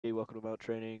Hey, welcome to MOUT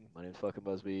Training. My name's fucking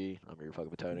Busby. I'm your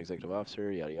fucking battalion executive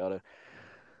officer, yada yada.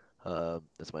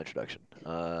 That's my introduction.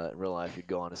 In real life, you'd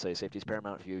go on to say safety is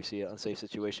paramount. If you see an unsafe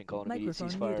situation, call an immediate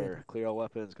Microphone muted. ceasefire, clear all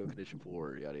weapons, go condition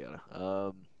 4, yada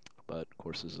yada. But of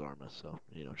course, this is ARMA, so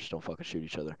just don't fucking shoot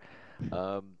each other.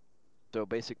 Um, so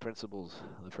basic principles.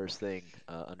 The first thing,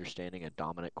 understanding a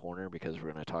dominant corner because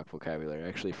we're going to talk vocabulary.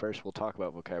 Actually, first we'll talk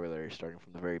about vocabulary, starting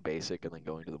from the very basic and then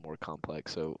going to the more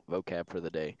complex. So vocab for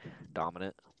the day,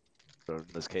 dominant. So in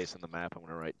this case, in the map, I'm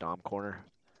going to write Dom corner,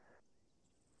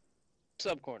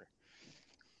 Sub corner.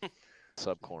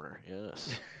 sub corner.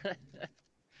 Yes.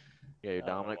 Yeah, your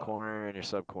dominant corner and your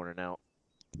sub corner. Now,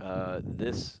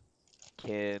 this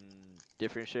can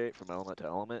differentiate from element to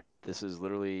element. This is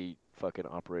literally fucking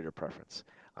operator preference.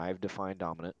 I've defined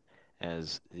dominant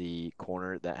as the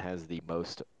corner that has the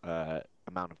most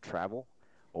amount of travel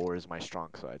or is my strong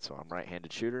side. So I'm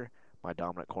right-handed shooter. My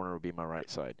dominant corner would be my right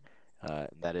side.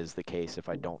 That is the case if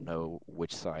I don't know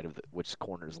which side of which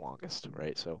corner is longest,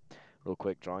 right? So real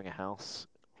quick, drawing a house.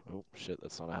 Oh, shit,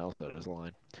 that's not a house, that is a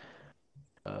line.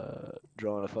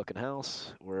 Drawing a fucking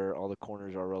house where all the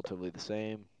corners are relatively the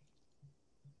same.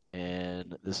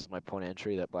 And this is my point of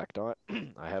entry, that black dot.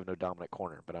 I have no dominant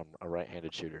corner, but I'm a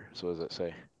right-handed shooter. So what does it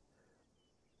say?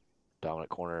 Dominant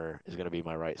corner is going to be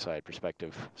my right side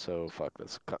perspective. So fuck,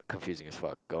 that's confusing as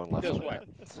fuck. Going left. Goes where?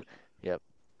 Yep.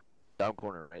 Dom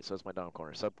corner, right? So that's my dom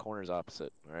corner. Sub corner is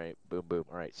opposite, all right? Boom, boom.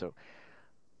 All right, so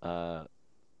uh,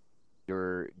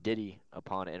 your ditty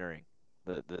upon entering.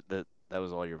 That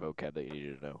was all your vocab that you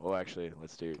needed to know. Oh, actually,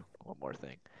 let's do one more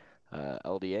thing.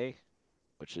 LDA,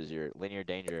 which is your linear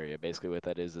danger area. Basically, what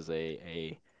that is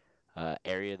a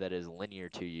area that is linear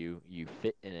to you. You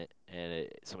fit in it, and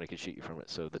somebody can shoot you from it.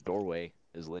 So the doorway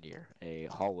is linear. A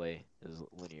hallway is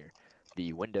linear.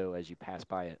 The window, as you pass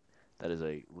by it, that is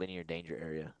a linear danger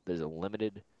area. There's a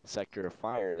limited sector of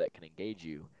fire that can engage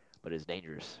you, but is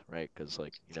dangerous, right? Because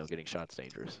getting shot's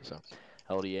dangerous. So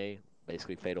LDA,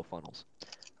 basically fatal funnels.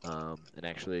 And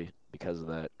actually, because of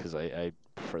that, because I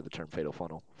prefer the term fatal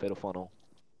funnel. Fatal funnel,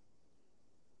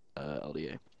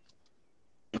 LDA.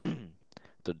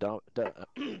 So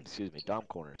excuse me, dom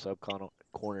corner, sub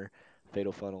corner,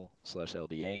 fatal funnel slash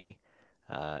LDA,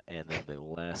 and then the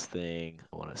last thing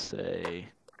I want to say,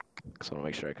 because I want to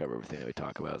make sure I cover everything that we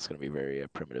talk about. It's going to be very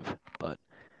primitive, but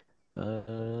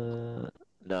no,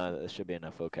 that should be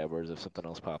enough vocab words. If something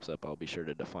else pops up, I'll be sure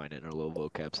to define it in our little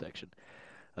vocab section.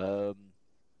 Um,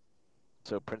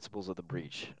 So principles of the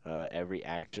breach. Every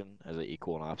action has an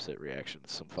equal and opposite reaction.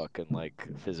 Some fucking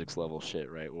physics level shit,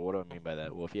 right? Well, what do I mean by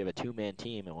that? Well, if you have a two-man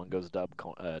team and one goes dom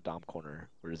corner,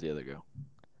 where does the other go?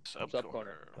 Sub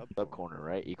corner. Sub corner,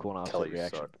 right? Equal and Tell opposite you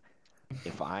reaction. suck.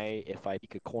 If I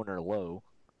pick a corner low,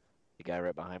 the guy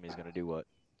right behind me is gonna do what?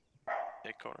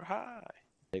 Take corner high.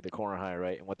 Take the corner high,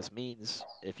 right? And what this means,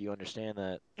 if you understand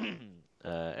that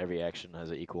every action has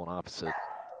an equal and opposite,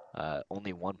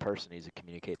 only one person needs to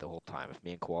communicate the whole time. If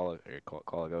me and Koala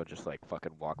go just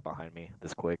fucking walk behind me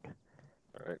this quick,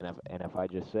 Alright. and if I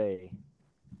just say,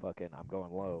 fucking, I'm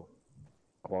going low,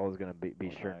 Koala's gonna be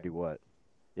sure to do what?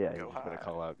 Yeah, he's Go just gonna high.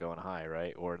 call out going high,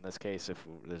 right? Or in this case, if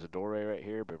there's a doorway right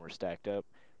here, but we're stacked up,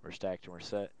 we're stacked and we're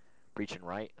set, breaching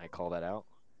right, I call that out,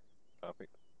 Copy.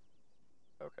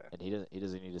 Okay. and he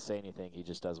doesn't need to say anything. He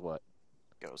just does what?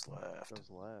 Goes left. Goes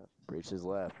left. Breaches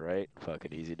left, right?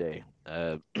 Fucking easy day.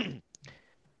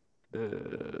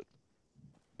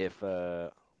 If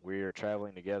we're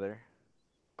traveling together,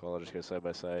 Koala just goes side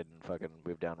by side and fucking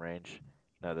move down range.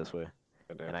 No, this way.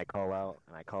 Goddamn. And I call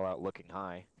out looking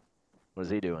high. What is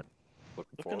he doing?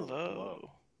 Looking Looking forward.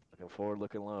 low. Looking forward,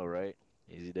 looking low, right?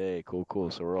 Easy day. Cool, cool.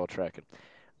 So we're all tracking.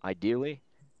 Ideally,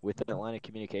 within that line of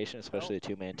communication, especially a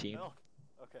two-man team. No.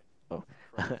 Okay. Oh.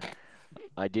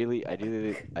 Ideally,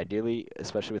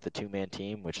 especially with the two-man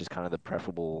team, which is kind of the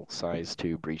preferable size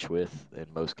to breach with in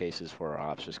most cases for our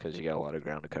ops, just because you got a lot of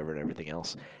ground to cover and everything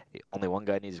else. Only one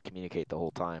guy needs to communicate the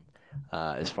whole time.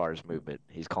 As far as movement,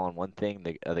 he's calling one thing,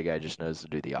 the other guy just knows to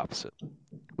do the opposite.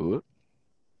 Ooh.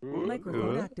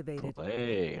 Microphone activated.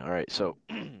 Hey, all right. So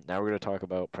now we're going to talk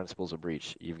about principles of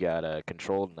breach. You've got a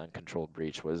controlled and uncontrolled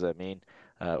breach. What does that mean?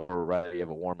 Or rather, you have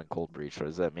a warm and cold breach. What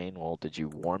does that mean? Well, did you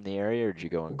warm the area or did you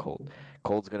go in cold?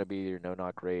 Cold's going to be your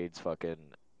no-knock raids, fucking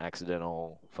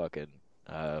accidental, fucking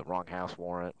wrong house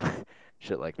warrant,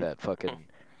 shit like that. Fucking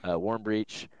warm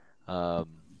breach.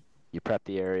 You prep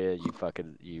the area.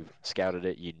 You've scouted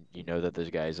it. You know that there's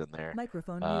guys in there.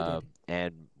 Microphone muted.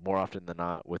 And more often than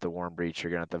not, with a warm breach,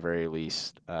 you're gonna at the very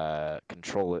least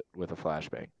control it with a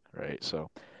flashbang, right?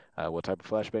 So, what type of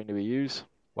flashbang do we use?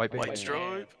 White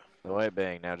stripe. The white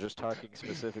bang. Now, just talking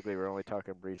specifically, we're only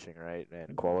talking breaching, right?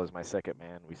 And Koala's my second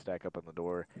man. We stack up on the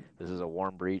door. This is a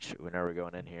warm breach. We know we're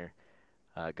going in here.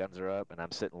 Guns are up, and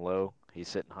I'm sitting low. He's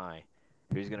sitting high.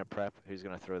 Who's gonna prep? Who's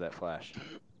gonna throw that flash?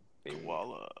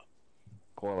 Koala.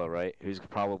 Koala, right? Who's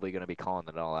probably gonna be calling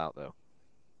it all out, though?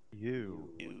 You.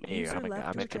 Me. User I'm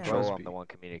left in your control. channel. I'm the one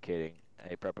communicating.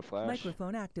 Hey, prep a flash.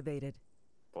 Microphone activated.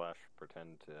 Flash,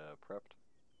 pretend prepped.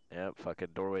 Yep. Fucking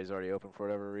doorway's already open for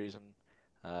whatever reason.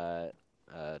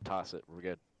 Toss it. We're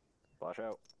good. Flash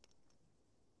out.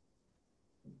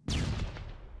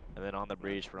 And then on the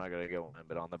breach, we're not gonna go in,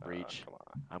 but on the breach, Come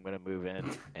on. I'm gonna move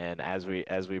in. And as we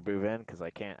move in, because I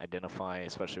can't identify,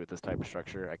 especially with this type of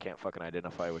structure, I can't fucking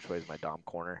identify which way is my dom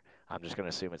corner. I'm just gonna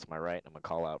assume it's my right, and I'm gonna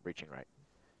call out breaching right.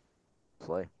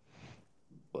 Slay.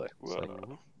 Play.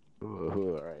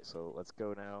 Ooh, all right, so let's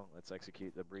go now. Let's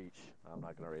execute the breach. I'm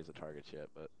not gonna raise the targets yet,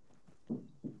 but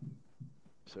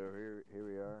so here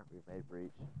we are. We've made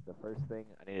breach. The first thing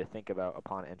I need to think about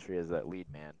upon entry is that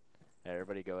lead man.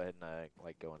 Everybody go ahead and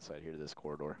like go inside here to this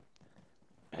corridor.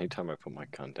 Anytime I put my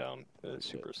gun down, it's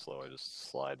super slow. I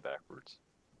just slide backwards.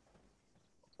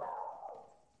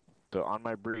 So on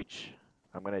my breach,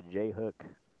 I'm gonna J hook.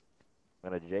 I'm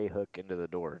gonna J hook into the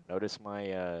door. Notice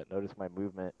my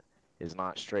movement is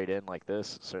not straight in like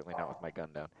this. Certainly not with my gun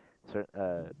down.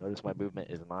 Notice my movement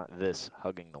is not this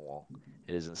hugging the wall.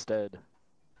 It is instead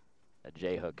a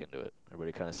J hook into it.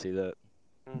 Everybody kind of see that?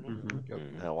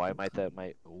 Now, why might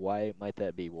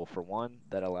that be? Well, for one,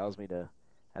 that allows me to,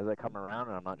 as I come around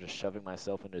and I'm not just shoving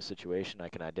myself into a situation, I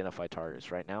can identify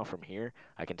targets. Right now, from here,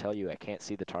 I can tell you I can't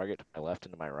see the target to my left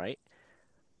and to my right,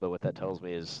 but what that tells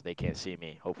me is they can't see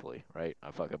me, hopefully, right?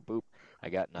 I fucking boop, I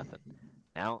got nothing.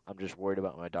 Now, I'm just worried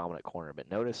about my dominant corner, but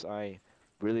notice I,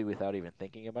 really without even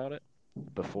thinking about it,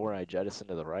 before I jettison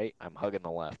to the right, I'm hugging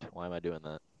the left. Why am I doing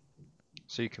that?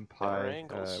 So you can There are pie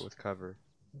angles. with cover.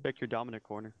 Pick your dominant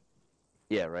corner.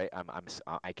 Yeah, right.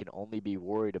 I can only be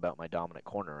worried about my dominant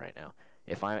corner right now.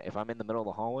 If I'm in the middle of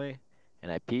the hallway and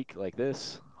I peek like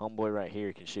this, homeboy right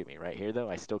here can shoot me. Right here though,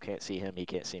 I still can't see him. He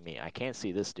can't see me. I can't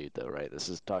see this dude though, right? This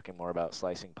is talking more about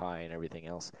slicing pie and everything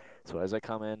else. So as I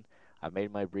come in, I've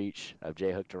made my breach. I've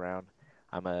J hooked around.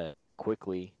 I'm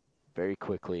quickly, very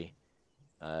quickly,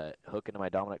 hook into my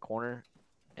dominant corner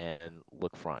and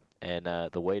look front. And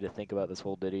the way to think about this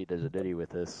whole ditty, there's a ditty with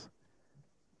this.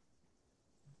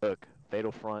 Hook,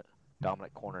 fatal front,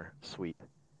 dominant corner, sweep.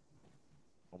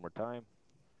 One more time.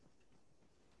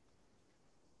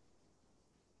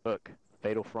 Hook,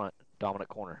 fatal front, dominant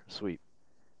corner, sweep.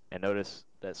 And notice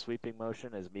that sweeping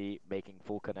motion is me making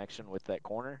full connection with that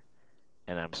corner,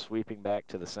 and I'm sweeping back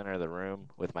to the center of the room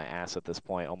with my ass at this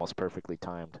point, almost perfectly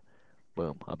timed.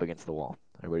 Boom, up against the wall.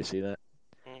 Everybody see that?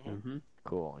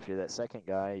 Cool. If you're that second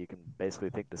guy, you can basically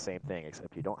think the same thing,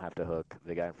 except you don't have to hook.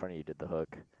 The guy in front of you did the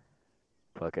hook.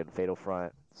 Fucking fatal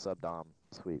front, sub-dom,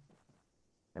 sweep.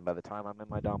 And by the time I'm in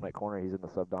my dominant corner, he's in the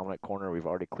sub-dominant corner, we've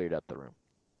already cleared out the room.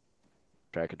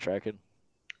 Tracking? Dragon.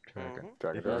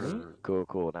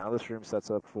 Cool. Now this room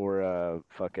sets up for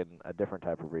fucking a different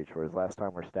type of breach, whereas last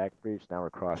time we're stacked breach, now we're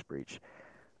cross breach.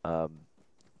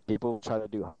 People try to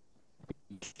do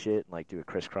shit and like do a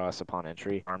crisscross upon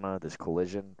entry. Arma, this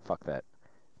collision, fuck that.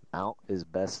 Mount is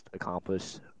best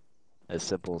accomplished as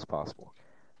simple as possible.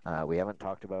 We haven't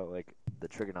talked about like the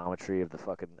trigonometry of the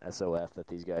fucking SOF that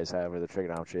these guys have, or the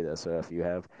trigonometry of the SOF you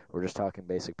have. We're just talking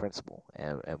basic principle,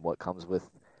 and what comes with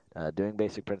doing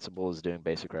basic principle is doing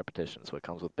basic repetitions. What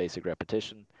comes with basic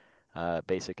repetition,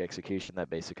 basic execution.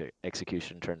 That basic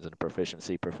execution turns into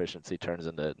proficiency. Proficiency turns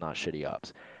into not shitty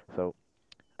ops. So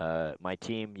my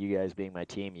team, you guys being my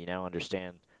team, you now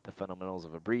understand the fundamentals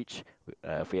of a breach.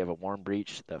 If we have a warm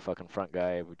breach, that fucking front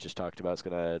guy we just talked about is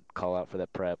going to call out for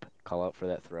that prep, call out for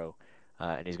that throw,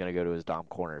 and he's going to go to his dom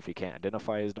corner. If he can't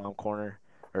identify his dom corner,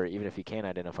 or even if he can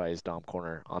identify his dom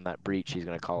corner on that breach, he's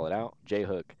going to call it out.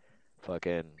 J-hook,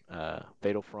 fucking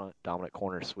fatal front, dominant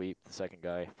corner sweep. The second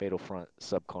guy, fatal front,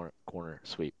 sub corner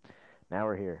sweep. Now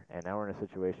we're here, and now we're in a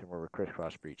situation where we're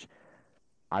crisscross breach.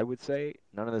 I would say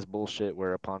none of this bullshit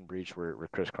where upon breach we're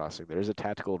crisscrossing. There's a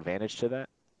tactical advantage to that,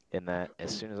 in that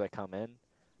as soon as I come in,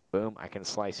 boom, I can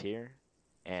slice here,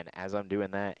 and as I'm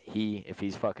doing that, if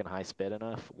he's fucking high sped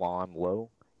enough while I'm low,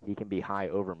 he can be high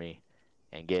over me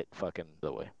and get fucking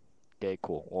the way. Okay,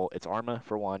 cool. Well, it's Arma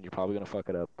for one, you're probably gonna fuck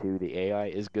it up. Two, the AI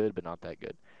is good, but not that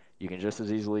good. You can just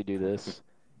as easily do this.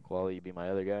 Koala, you be my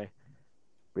other guy.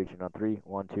 Breaching on 3.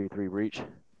 1, 2, 3, breach.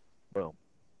 Boom.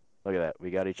 Look at that.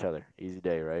 We got each other. Easy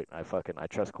day, right? I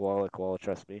trust Koala. Koala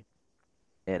trusts me.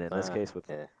 And in this case with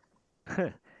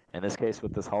in this case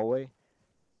with this hallway,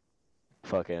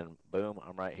 fucking boom,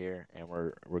 I'm right here and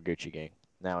we're Gucci gang.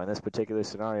 Now, in this particular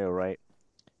scenario, right,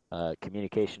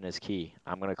 communication is key.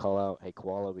 I'm going to call out, hey,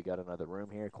 Koala, we got another room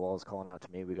here. Koala's calling out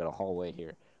to me. We got a hallway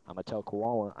here. I'm going to tell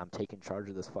Koala I'm taking charge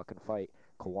of this fucking fight.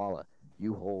 Koala,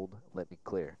 you hold, let me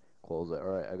clear. Koala's like, all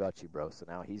right, I got you, bro. So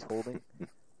now he's holding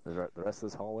the rest of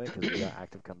this hallway because we got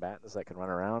active combatants that can run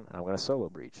around, and I'm going to solo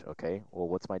breach, okay? Well,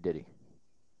 what's my ditty?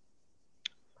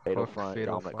 Fatal Hook, front,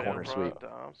 fatal dominant front. corner sweep.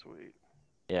 Dom sweep.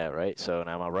 Yeah, right? So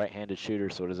now I'm a right-handed shooter,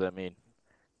 so what does that mean?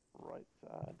 Right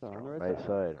side. On the strong right Right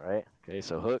side, right? Okay,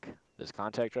 so hook, this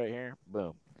contact right here,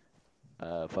 boom.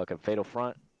 Fucking fatal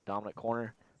front, dominant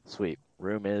corner, sweep.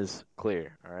 Room is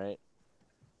clear, all right?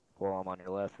 While I'm on your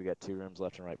left, we got 2 rooms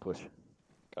left and right, push. We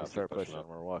Copy, start pushing pushing, up.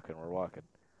 we're walking.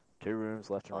 2 rooms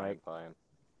left and right, Buying.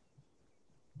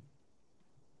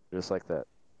 just like that.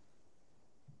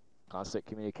 Constant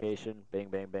communication, bang,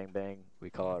 bang, bang, bang. We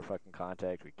call our fucking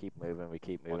contact, we keep moving,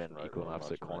 Watching right equal and room,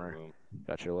 opposite watching right corner. room.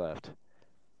 Got your left.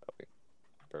 Copy.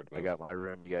 Prepared to I move. got my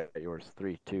room, you got yours.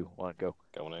 3, 2, 1, go.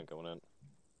 Going in.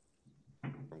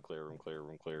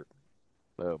 Room clear.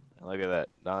 Boom. And look at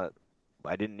that.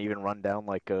 I didn't even run down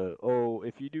like oh,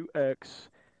 if you do X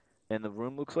and the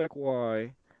room looks like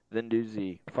Y, then do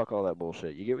Z. Fuck all that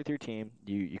bullshit. You get with your team,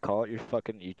 you call it your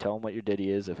fucking, you tell them what your ditty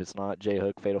is. If it's not J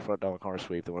hook, fatal front, down corner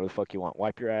sweep, then whatever the fuck you want.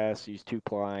 Wipe your ass, use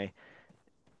 2-ply,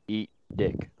 eat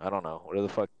dick. I don't know. Whatever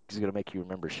the fuck is gonna make you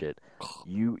remember shit.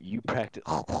 You practice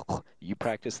you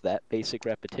practice that basic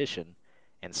repetition,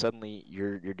 and suddenly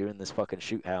you're doing this fucking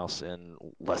shoot house in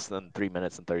less than 3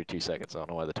 minutes and 32 seconds. I don't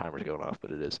know why the timer's going off,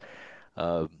 but it is.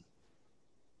 Um,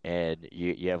 and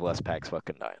you have less packs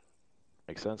fucking dying.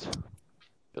 Make sense?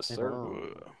 Yes, sir.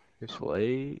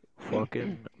 Slay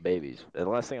fucking babies. And the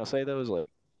last thing I'll say though is like,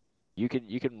 you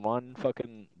can run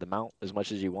fucking the mount as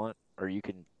much as you want, or you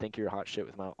can think you're hot shit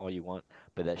with mount all you want,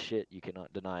 but that shit you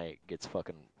cannot deny gets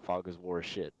fucking fog as war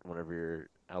shit whenever you're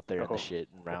out there in the shit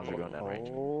and rounds are going down range.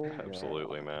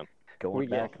 Absolutely, man. Going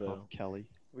back though, Kelly.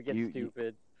 We get You-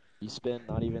 stupid. you spend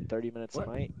not even 30 minutes a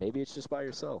night. Maybe it's just by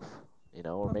yourself, you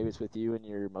know, or maybe it's with you and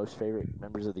your most favorite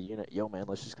members of the unit. Yo, man,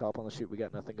 let's just hop on the shoot. We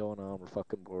got nothing going on. We're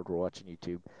fucking bored. We're watching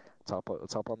YouTube.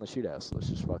 Let's hop on the shoot house. Let's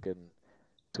just fucking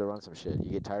let's go run some shit.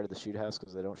 You get tired of the shoot house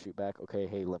because they don't shoot back. Okay,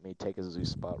 hey, let me take a Zeus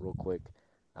spot real quick.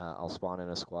 I'll spawn in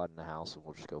a squad in the house and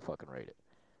we'll just go fucking raid it.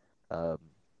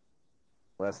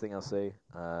 Last thing I'll say,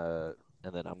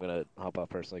 and then I'm gonna hop off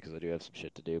personally because I do have some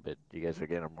shit to do. But you guys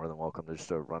again are more than welcome to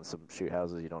just run some shoot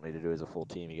houses. You don't need to do it as a full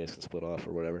team. You guys can split off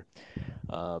or whatever.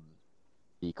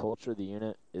 The culture of the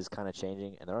unit is kind of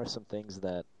changing, and there are some things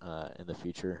that in the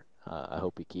future I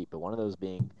hope we keep. But one of those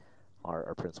being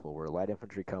our principle. We're a light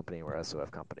infantry company. We're a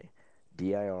SOF company.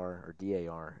 DIR or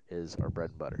DAR is our bread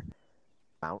and butter.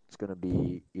 Mount's gonna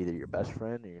be either your best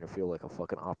friend, or you're gonna feel like a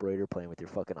fucking operator playing with your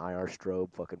fucking IR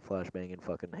strobe, fucking flashbanging,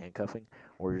 fucking handcuffing,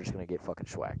 or you're just gonna get fucking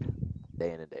schwacked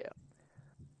day in and day out.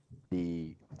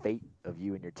 The fate of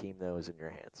you and your team though is in your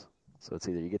hands. So it's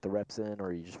either you get the reps in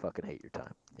or you just fucking hate your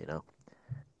time, you know.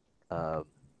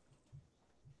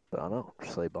 But I don't know,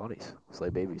 slay bodies, slay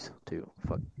babies too.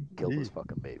 Fuck, kill those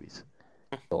fucking babies.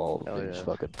 Kill all of them. Hell Dude, just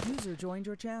yeah. fucking User joined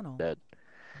your channel. dead.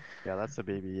 Yeah, that's the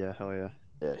baby. Yeah, hell yeah.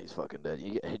 Yeah, he's fucking dead.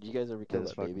 Did you guys ever kill Dead as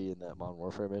that fuck. baby in that Modern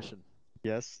Warfare mission?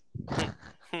 Yes. Fuck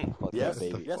Yes,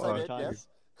 that baby. yes, I Three did. times. Yes.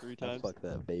 3 I times. fucked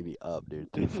that baby up,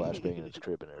 dude. Through flashbang in his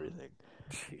crib and everything.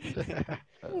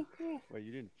 Wait,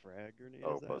 you didn't frag grenade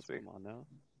Oh, his ass? Busby. Come on now.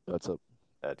 What's up?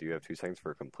 Do you have 2 seconds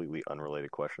for a completely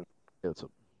unrelated question? What's up?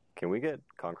 Can we get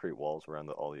concrete walls around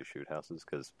all these shoot houses?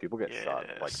 Because people get shot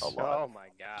like a Yes. lot. Oh my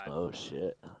god. Oh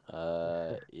shit.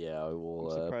 Yeah, I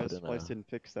will I'm surprised put in Splice a. didn't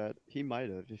fix that. He might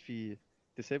have. If he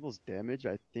disables damage,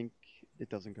 I think it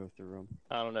doesn't go through him.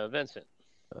 I don't know, Vincent.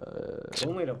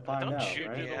 Only to find Don't out, shoot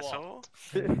right? me, asshole.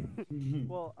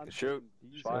 Well, I'm Shoot.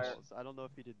 saying these Fire. walls. I don't know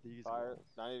if he did these Fire walls.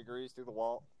 90 degrees through the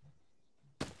wall.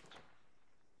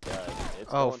 Yeah,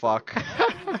 it's Oh going fuck. through. Oh,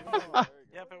 there you go.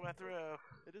 Yep, it went through.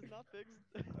 It is not fixed.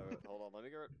 Alright, hold on, let me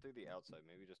go through the outside.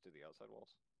 Maybe just do the outside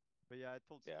walls. But yeah, I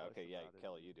told Yeah, Splice okay, yeah, about it.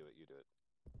 Kelly, you do it, you do it.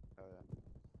 Oh yeah.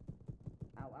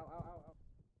 Ow, ow, ow, ow, ow.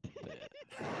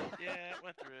 Yeah, it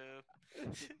went through.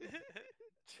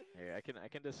 Here, I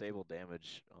can disable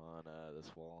damage on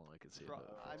this wall. I can see Try-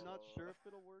 that. I'm not sure if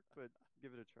it'll work, but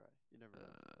give it a try. You never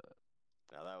know.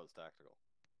 Now that was tactical.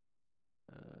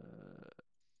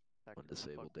 Tactical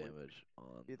Disable fuck work. damage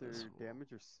on Either this wall. damage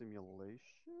or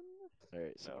simulation. All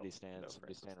right, somebody No, stand. no,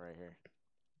 somebody Francis. stand right here.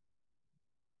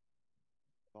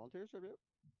 Volunteers are bit.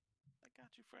 I got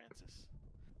you, Francis.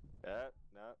 Yeah,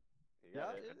 no. You Yeah,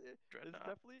 got it.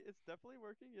 Dreadnought. it's definitely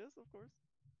working. Yes, of course.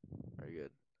 Very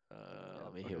good. Yeah,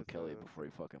 Let me fuck heal it, Kelly so- before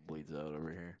he fucking bleeds out over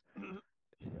here.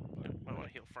 Might want to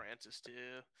heal Francis too.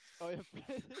 Oh, yeah.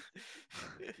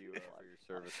 Thank you for your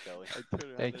service, Kelly. I turned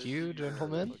around Thank and you, see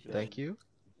gentlemen. fucking- Thank you.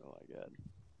 Oh my god.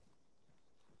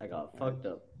 I got fucked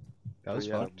up. That was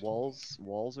But yeah, fucked.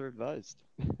 walls are advised.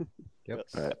 Yep.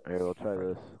 All right, here we'll try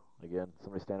this again.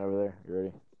 Somebody stand over there. You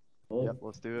ready? Oh, Yep,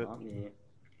 let's do it. not me.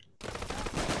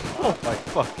 Oh my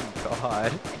fucking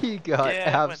god. He got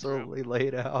Yeah, it went through. absolutely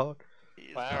laid out.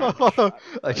 He's Wow. garbage.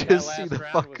 I That just see last the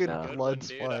round was a fucking No. good blood one, dude.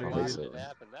 splatter, I dude. watched it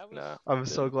happen. That was No. I'm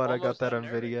so glad I got almost that on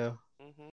unnerving. video.